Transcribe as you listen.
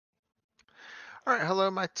All right, hello,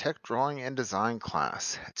 my tech drawing and design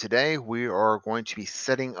class. Today we are going to be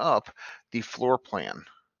setting up the floor plan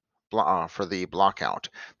for the blockout.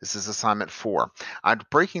 This is assignment 4. I'm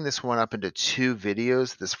breaking this one up into 2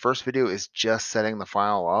 videos. This first video is just setting the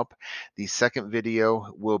file up. The second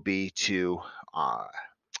video will be to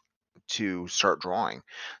start drawing.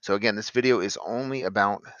 So again, this video is only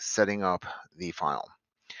about setting up the file.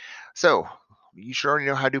 So you should already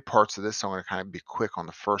know how to do parts of this, so I'm going to kind of be quick on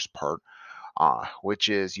the first part. Which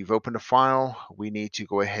is you've opened a file. We need to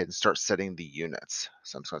go ahead and start setting the units.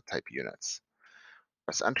 So I'm just going to type units.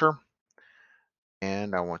 Press enter.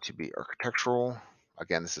 And I want to be architectural.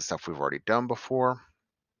 Again, this is stuff we've already done before.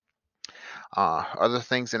 Other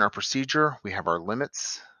things in our procedure, we have our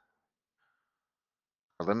limits.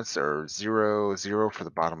 Our limits are 0, 0 for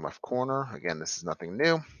the bottom left corner. Again, this is nothing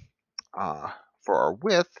new. For our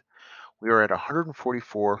width, we are at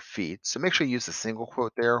 144 feet. So make sure you use the single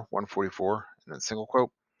quote there, 144, and then single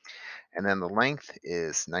quote. And then the length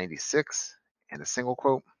is 96 and a single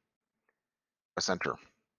quote. Press enter.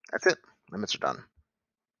 That's it. Limits are done.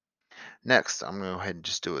 Next, I'm going to go ahead and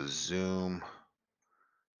just do a zoom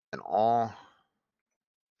and all,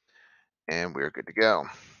 and we're good to go.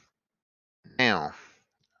 Now,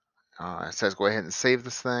 it says go ahead and save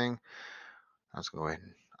this thing. Let's go ahead.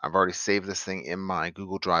 I've already saved this thing in my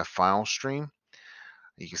Google Drive file stream.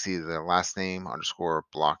 You can see the last name underscore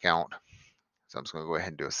blockout. So I'm just going to go ahead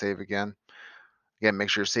and do a save again. Again, make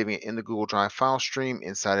sure you're saving it in the Google Drive file stream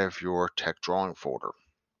inside of your tech drawing folder.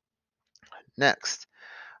 Next,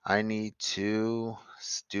 I need to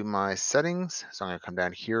do my settings. So I'm going to come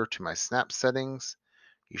down here to my snap settings.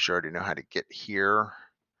 You should already know how to get here.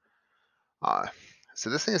 So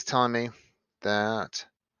this thing is telling me that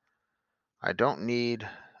I don't need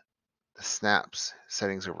the snaps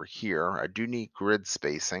settings over here. I do need grid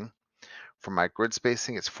spacing. For my grid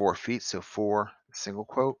spacing, it's 4 feet, so 4 single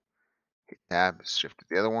quote. Hit tab, shift to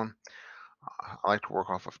the other one. I like to work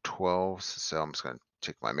off of 12s, so I'm just going to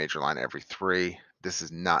take my major line every 3. This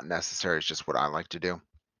is not necessary, it's just what I like to do.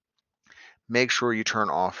 Make sure you turn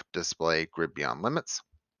off display grid beyond limits.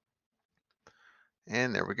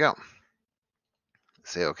 And there we go.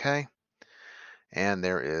 Say OK. And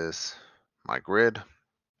there is my grid.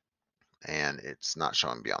 And it's not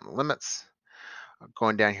showing beyond the limits.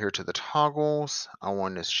 Going down here to the toggles, I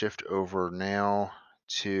want to shift over now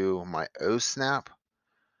to my O snap,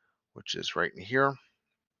 which is right in here.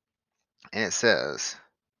 And it says,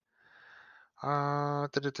 I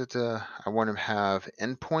want to have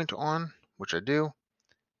endpoint on, which I do,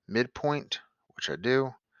 midpoint, which I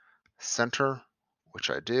do, center,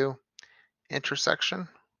 which I do, intersection,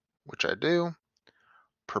 which I do,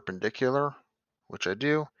 perpendicular, which I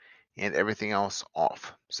do, and everything else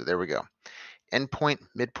off. So there we go. Endpoint,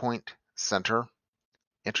 midpoint, center,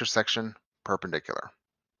 intersection, perpendicular.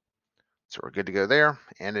 So we're good to go there,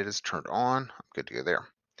 and it is turned on. I'm good to go there.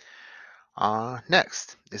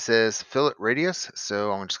 Next, it says fillet radius.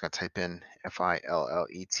 So I'm just going to type in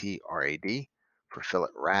FILLETRAD for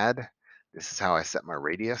fillet rad. This is how I set my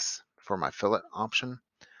radius for my fillet option.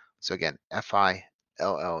 So again, FILLETRAD.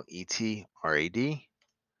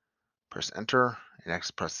 Press enter, and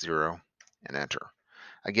next press 0 and enter.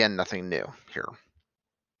 Again, nothing new here.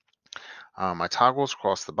 My toggles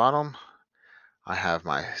across the bottom. I have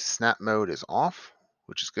my snap mode is off,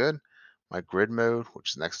 which is good. My grid mode,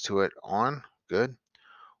 which is next to it, on, good.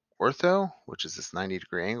 Ortho, which is this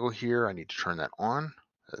 90-degree angle here, I need to turn that on.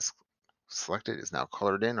 That's selected, is now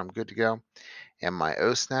colored in, I'm good to go. And my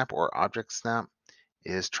O snap or object snap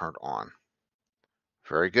is turned on.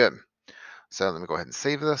 Very good. So let me go ahead and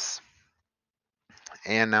save this.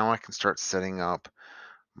 And now I can start setting up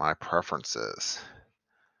my preferences.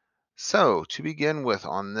 So to begin with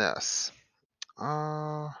on this,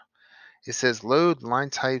 it says load line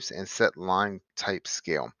types and set line type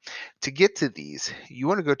scale. To get to these, you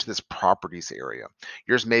want to go to this properties area.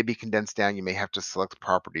 Yours may be condensed down. You may have to select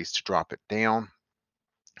properties to drop it down.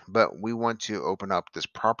 But we want to open up this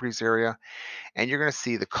properties area, and you're going to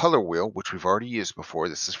see the color wheel, which we've already used before.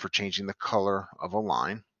 This is for changing the color of a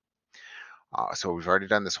line. So we've already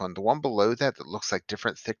done this one. The one below that looks like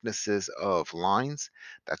different thicknesses of lines,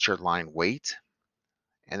 that's your line weight.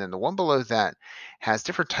 And then the one below that has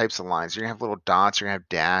different types of lines. You're gonna have little dots, you're gonna have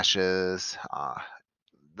dashes.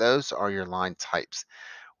 Those are your line types.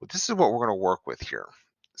 Well, this is what we're gonna work with here.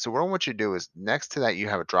 So what I want you to do is next to that, you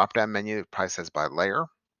have a drop-down menu that probably says by layer.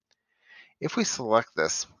 If we select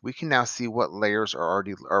this, we can now see what layers are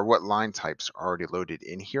already, or what line types are already loaded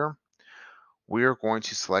in here. We are going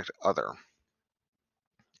to select other.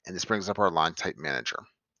 And this brings up our line type manager.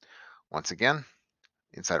 Once again,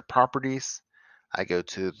 inside of properties, I go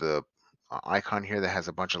to the icon here that has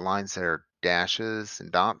a bunch of lines that are dashes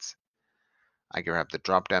and dots. I grab the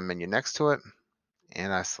drop down menu next to it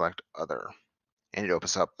and I select other, and it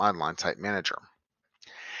opens up my line type manager.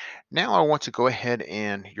 Now I want to go ahead,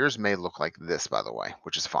 and yours may look like this, by the way,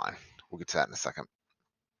 which is fine. We'll get to that in a second.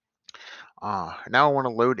 Now I want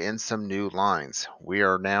to load in some new lines. We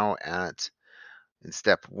are now in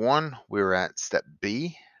step 1, we're at step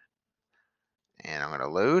B, and I'm going to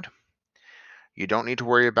load. You don't need to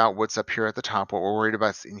worry about what's up here at the top. What we're worried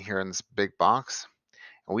about is in here in this big box.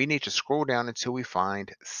 And we need to scroll down until we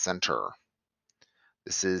find center.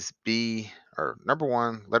 This is B, or number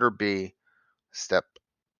 1, letter B, step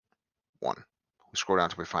 1. We scroll down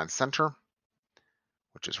until we find center,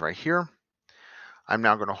 which is right here. I'm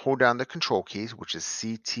now going to hold down the control keys, which is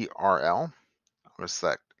CTRL. I'm going to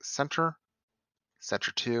select center,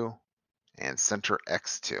 center 2, and center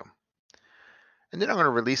X2. And then I'm going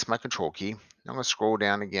to release my control key. I'm going to scroll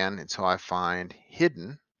down again until I find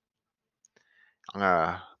hidden. I'm going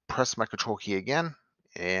to press my control key again,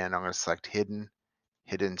 and I'm going to select hidden,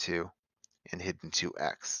 hidden 2, and hidden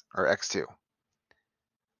 2X, or X2.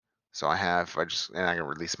 So I can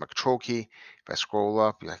release my control key. If I scroll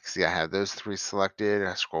up, you can see I have those 3 selected.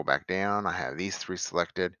 I scroll back down, I have these 3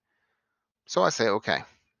 selected. So I say OK.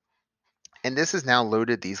 And this has now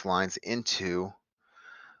loaded these lines into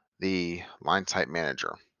the line type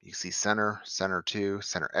manager. You see center, center 2,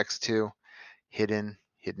 center X2, hidden,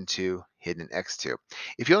 hidden 2, hidden X2.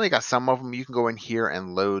 If you only got some of them, you can go in here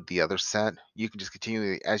and load the other set. You can just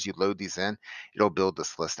continue, as you load these in, it'll build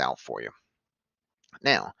this list out for you.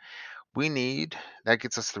 Now, that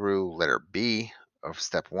gets us through letter B of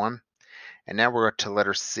step 1. And now we're up to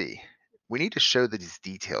letter C. We need to show these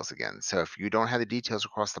details again. So if you don't have the details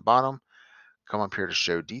across the bottom, come up here to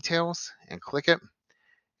show details and click it.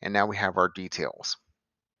 And now we have our details.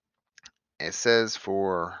 It says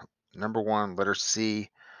for number 1, letter C,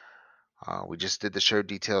 we just did the show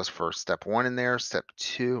details for step 1 in there, step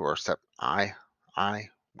 2, or step I,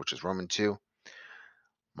 which is Roman 2.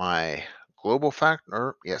 My global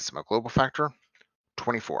factor, my global factor,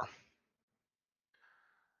 24.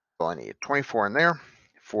 Well, I need 24 in there.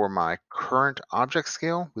 For my current object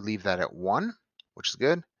scale, we leave that at 1, which is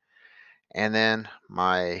good. And then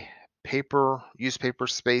my use paper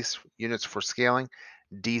space units for scaling,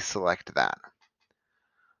 deselect that.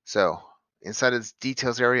 So inside of this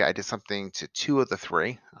details area, I did something to 2 of the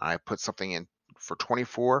 3. I put something in for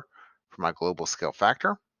 24 for my global scale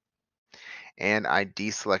factor, and I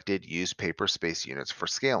deselected use paper space units for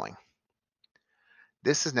scaling.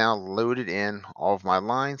 This is now loaded in all of my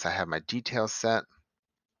lines. I have my details set.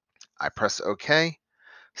 I press OK.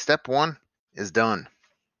 Step 1 is done.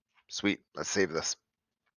 Sweet, let's save this.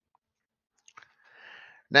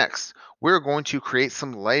 Next, we're going to create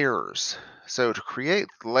some layers. So to create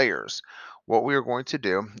layers, what we are going to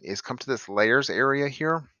do is come to this layers area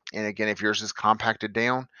here. And again, if yours is compacted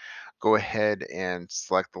down, go ahead and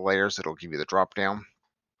select the layers. It'll give you the drop down.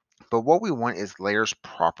 But what we want is layers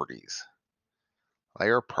properties.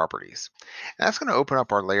 Layer properties. And that's going to open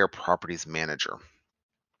up our layer properties manager.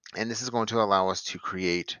 And this is going to allow us to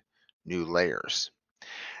create new layers.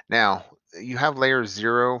 Now, you have layer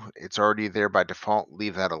 0. It's already there by default.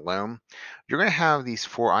 Leave that alone. You're going to have these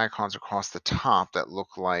 4 icons across the top that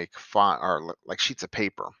look like sheets of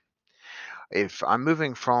paper. If I'm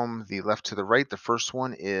moving from the left to the right, the first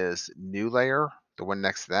one is new layer. The one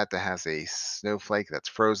next to that has a snowflake, that's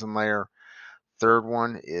frozen layer. Third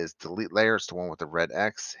one is delete layer. It's the one with the red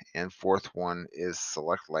X. And fourth one is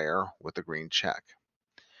select layer with the green check.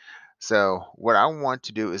 So what I want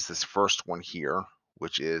to do is this first one here,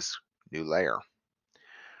 which is new layer.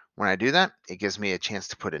 When I do that, it gives me a chance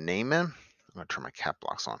to put a name in. I'm going to turn my cap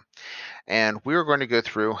blocks on. And we're going to go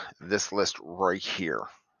through this list right here.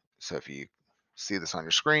 So if you see this on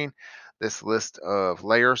your screen, this list of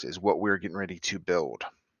layers is what we're getting ready to build.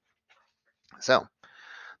 So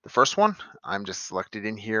the first one, I'm just selected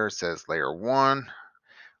in here. It says layer 1.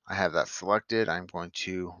 I have that selected. I'm going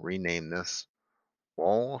to rename this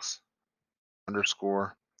walls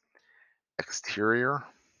underscore exterior.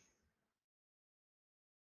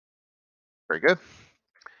 Very good.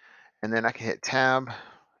 And then I can hit tab.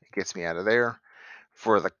 It gets me out of there.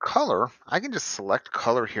 For the color, I can just select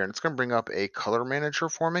color here, and it's going to bring up a color manager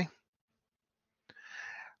for me.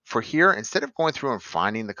 For here, instead of going through and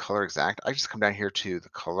finding the color exact, I just come down here to the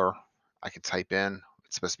color. I can type in,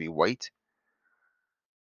 it's supposed to be white.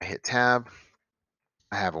 I hit tab.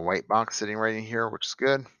 I have a white box sitting right in here, which is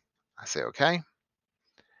good. I say OK.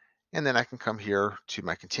 And then I can come here to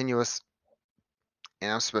my continuous,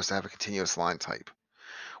 and I'm supposed to have a continuous line type,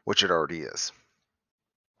 which it already is.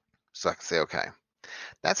 So I can say OK.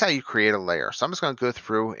 That's how you create a layer. So I'm just going to go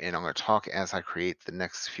through and I'm going to talk as I create the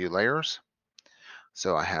next few layers.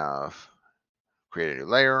 So I have created a new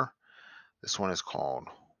layer. This one is called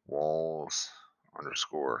walls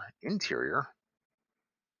underscore interior.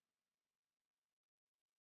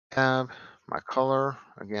 Tab, my color,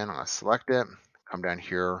 again, I'm going to select it, come down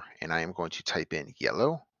here, and I am going to type in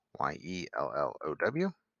yellow,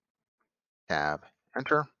 YELLOW, tab,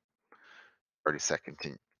 enter,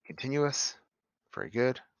 30-second continuous, very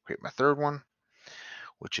good. Create my third one,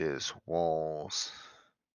 which is walls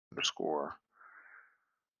underscore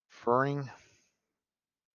furring,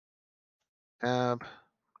 tab,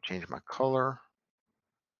 change my color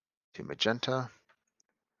to magenta.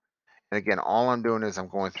 And again, all I'm doing is I'm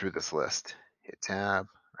going through this list. Hit tab,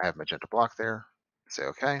 I have magenta block there, say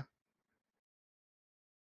okay.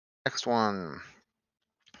 Next one,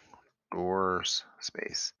 doors,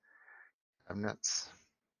 space, cabinets.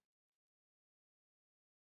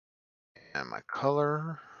 And my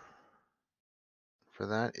color for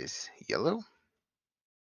that is yellow.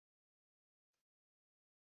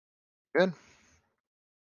 Good.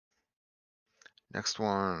 Next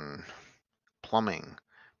one, plumbing,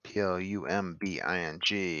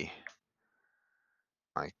 Plumbing.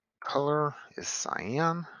 My color is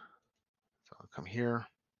cyan. So I'll come here,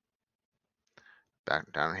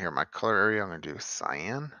 back down here, my color area, I'm going to do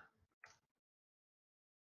cyan.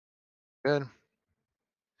 Good.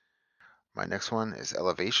 My next one is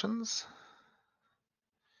elevations.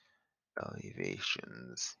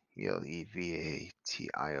 Elevations,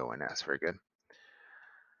 Elevations. Very good.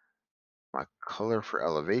 My color for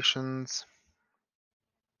elevations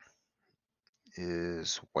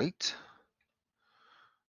is white.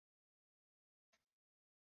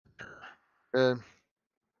 Good.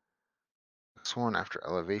 Next one after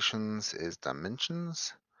elevations is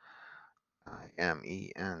dimensions.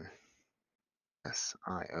 Dimensions.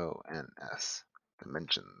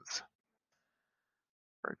 Dimensions.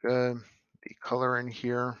 Very good. The color in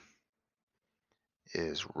here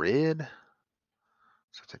is red.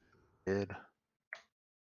 So take red.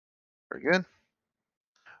 Very good.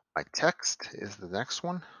 My text is the next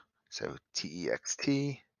one. So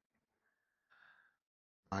TEXT.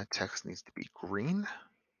 My text needs to be green.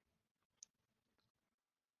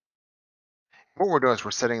 What we're doing is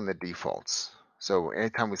we're setting the defaults. So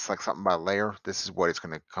anytime we select something by layer, this is what it's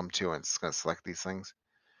going to come to, and it's going to select these things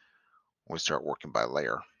when we start working by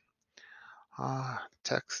layer.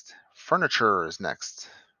 Text. Furniture is next.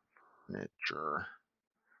 Furniture.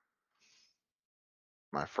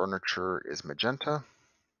 My furniture is magenta.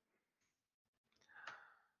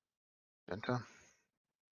 Magenta.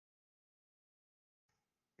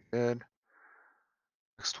 Good.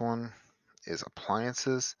 Next one is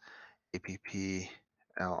appliances. APPLIANCES.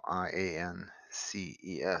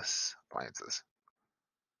 Appliances.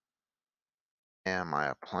 And my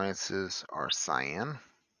appliances are cyan.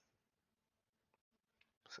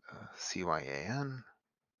 CYAN.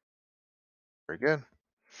 Very good.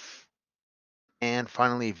 And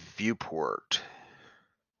finally, viewport.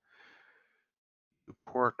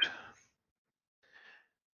 Viewport.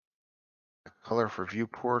 The color for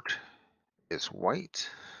viewport is white.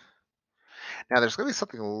 Now, there's going to be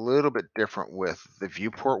something a little bit different with the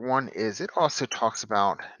viewport one. Is it also talks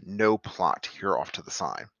about no plot here off to the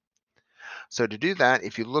side. So to do that,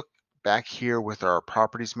 if you look back here with our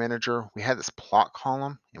properties manager, we had this plot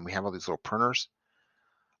column and we have all these little printers.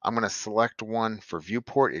 I'm going to select one for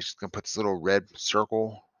viewport. It's just going to put this little red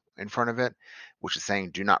circle in front of it, which is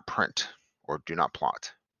saying do not print or do not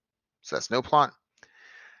plot. So that's no plot.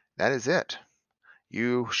 That is it.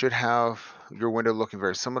 You should have your window looking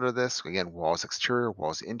very similar to this. Again, walls exterior,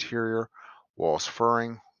 walls interior, walls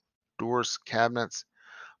furring, doors, cabinets,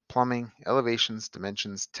 plumbing, elevations,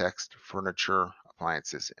 dimensions, text, furniture,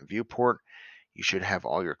 appliances, and viewport. You should have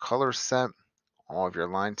all your colors set. All of your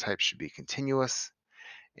line types should be continuous,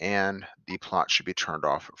 and the plot should be turned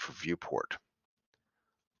off for viewport.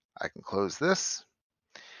 I can close this,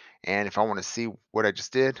 and if I want to see what I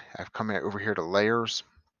just did, I've come over here to layers,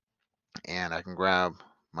 and I can grab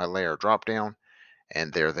my layer drop down,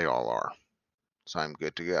 and there they all are. So I'm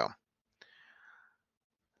good to go.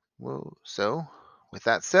 Well, so with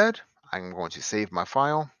that said, I'm going to save my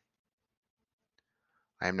file.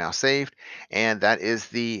 I am now saved, and that is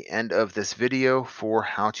the end of this video for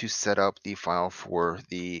how to set up the file for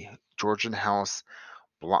the Georgian house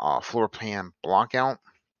floor plan blockout.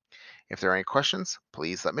 If there are any questions,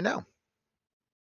 please let me know.